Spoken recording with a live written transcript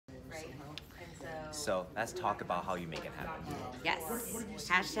So let's talk about how you make it happen. Yes.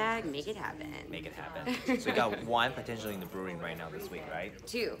 Hashtag make it happen. Make it happen. So you got one potentially in the brewing right now this week, right?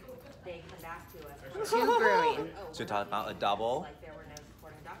 Two. Two brewing. So talk about a double.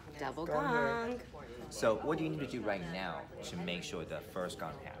 Double gong. So what do you need to do right now to make sure the first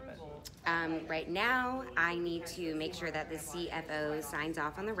gong happen? Right now, I need to make sure that the CFO signs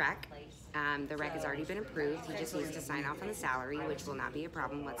off on the rec. The rec has already been approved. He just needs to sign off on the salary, which will not be a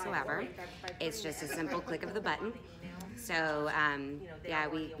problem whatsoever. It's just a simple click of the button. So yeah,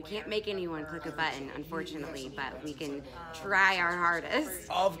 we can't make anyone click a button, unfortunately, but we can try our hardest.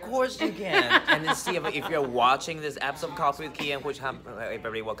 Of course you can. And then see if you're watching this episode of Coffee with Kyan, which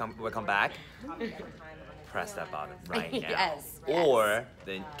everybody welcome back. Press that button right now. Yes. Or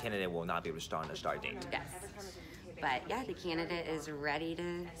the candidate will not be able to start on the start date. Yes. But yeah, the candidate is ready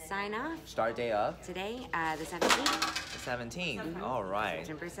to sign off. Start day of? Today, the 17th. The 17th. All right.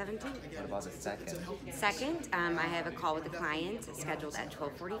 September 17th. What about the second? Second, I have a call with the client scheduled at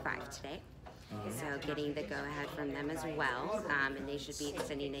 12:45 today. So getting the go-ahead from them as well, and they should be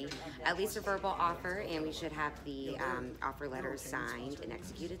extending at least a verbal offer, and we should have the offer letter signed and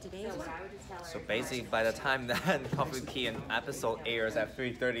executed today as well. So basically, by the time that Coffee with Kyan episode airs at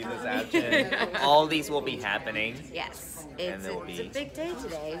 3:30 this afternoon, all these will be happening. Yes, it's a big day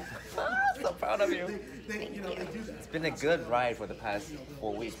today. So proud of you. Thank you. It's been a good ride for the past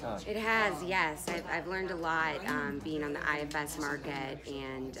 4 weeks, huh? It has, yes. I've learned a lot being on the IFS market,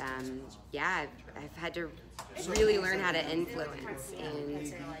 and yeah, I've had to really learn how to influence,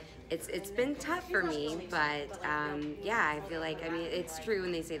 and it's been tough for me, but yeah, I feel like, it's true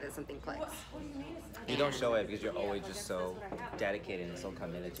when they say that something clicks. You don't show it because you're always just so dedicated and so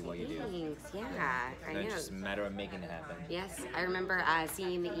committed to what you do. Thanks, yeah, I know. It's just a matter of making it happen. Yes, I remember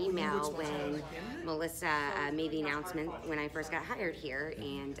seeing the email when Melissa made the announcement when I first got hired here,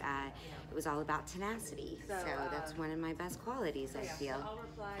 and it was all about tenacity. So that's one of my best qualities, I feel.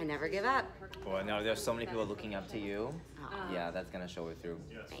 I never give up. Well, now there's so many people looking up to you. Aww. Yeah, that's gonna show it through.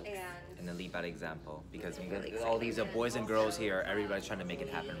 Thanks. And then lead by example, because Really all these are boys and girls here. Everybody's trying to make it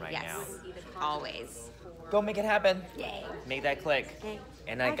happen right Yes, now. always. Go make it happen. Yay. Make that click. Okay.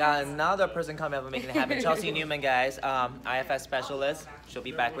 And I got another person coming up and making it happen. Chelsea Newman, guys, IFS specialist. She'll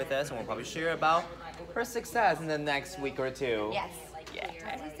be back with us, and we'll probably share about her success in the next week or two. Yes. Yeah.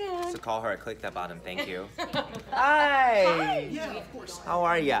 So call her, click that button. Thank you. Hi. Yeah, of course. How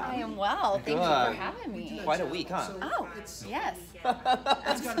are ya? I am well. Thank you for having me. Quite a week, huh? Oh, yes.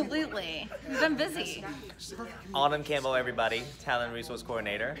 Absolutely. We've been busy. Autumn Campbell, everybody, Talent Resource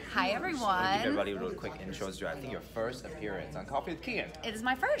Coordinator. Hi, Give everyone. everybody a real quick intro to, I think, your first appearance on Coffee with Kyan. It is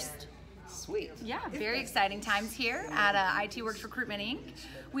my first. Sweet. Yeah, very exciting times here at IT Works Recruitment Inc.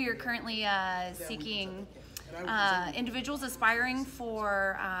 We are currently seeking individuals aspiring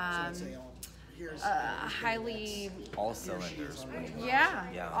for highly... All cylinders.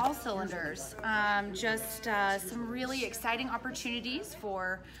 Yeah, all cylinders. Just some really exciting opportunities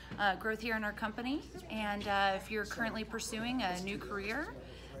for growth here in our company. And if you're currently pursuing a new career,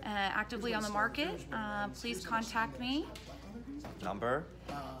 actively on the market, please contact me. Number?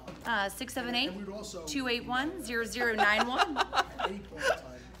 678-281-0091.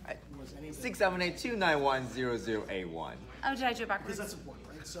 678-291-0081. Oh, did I do it backwards? That's important,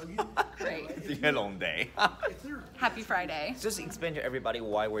 right? So you, Great. It's a long day. Happy Friday. Just explain to everybody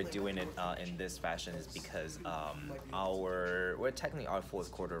why we're doing it in this fashion is because we're technically our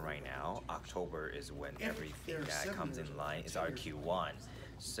fourth quarter right now. October is when everything that comes in line is our Q1.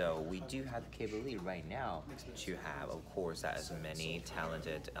 So we do have the capability right now to have, of course, as many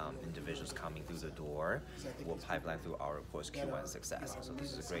talented individuals coming through the door will pipeline through our, of course, Q1 success. So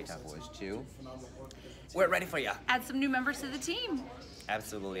this is a great time for us too. We're ready for you. Add some new members to the team.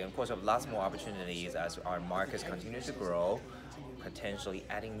 Absolutely. Of course, we have lots more opportunities as our markets continue to grow, potentially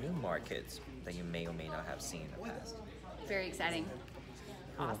adding new markets that you may or may not have seen in the past. Very exciting.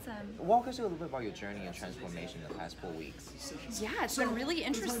 Awesome. Walk us through a little bit about your journey and transformation in the past 4 weeks. Yeah, it's been really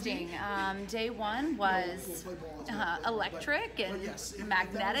interesting. Day one was electric and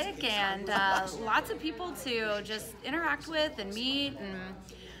magnetic, and lots of people to just interact with and meet, and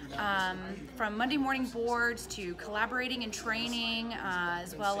from Monday morning boards to collaborating and training,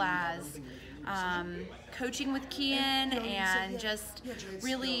 as well as coaching with Kyan, and just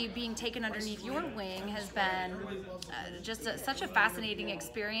really being taken underneath your wing has been just such a fascinating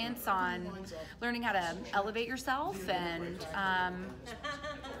experience on learning how to elevate yourself and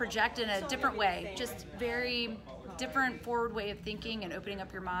project in a different way, just very different forward way of thinking and opening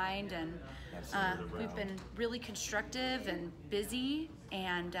up your mind. And we've been really constructive and busy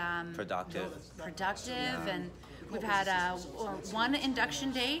and productive, and We've had one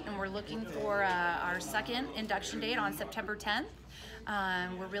induction date, and we're looking for our second induction date on September 10th.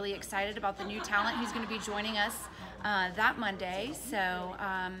 We're really excited about the new talent who's going to be joining us that Monday. So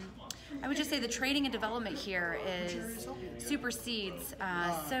I would just say the training and development here supersedes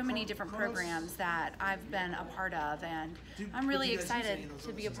so many different programs that I've been a part of, and I'm really excited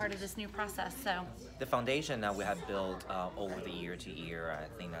to be a part of this new process. So the foundation that we have built over the year to year, I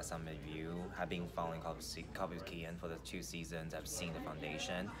think that some of you have been following Coffee with Kyan for the 2 seasons. I've seen the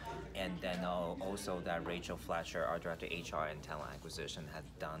foundation, and then also that Rachel Fletcher, our director of HR and talent acquisition, has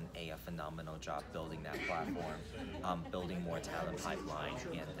done a phenomenal job building that platform, building more talent pipeline,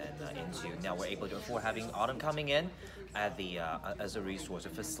 and then now we're able to afford having Autumn coming in at the as a resource to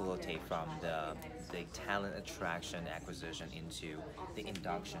facilitate from the talent attraction acquisition into the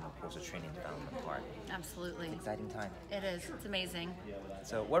induction, of course, the training development part. Absolutely. It's an exciting time. It is. It's amazing.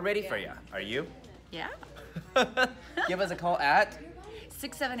 So we're ready for you. Are you? Yeah. Give us a call at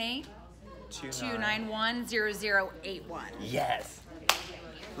 678-291-0081. Yes.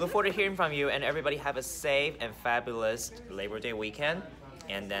 Look forward to hearing from you, and everybody have a safe and fabulous Labor Day weekend.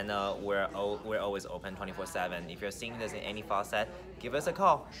 And then we're always open 24/7. If you're seeing this in any faucet, give us a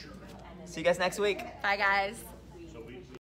call. See you guys next week. Bye, guys.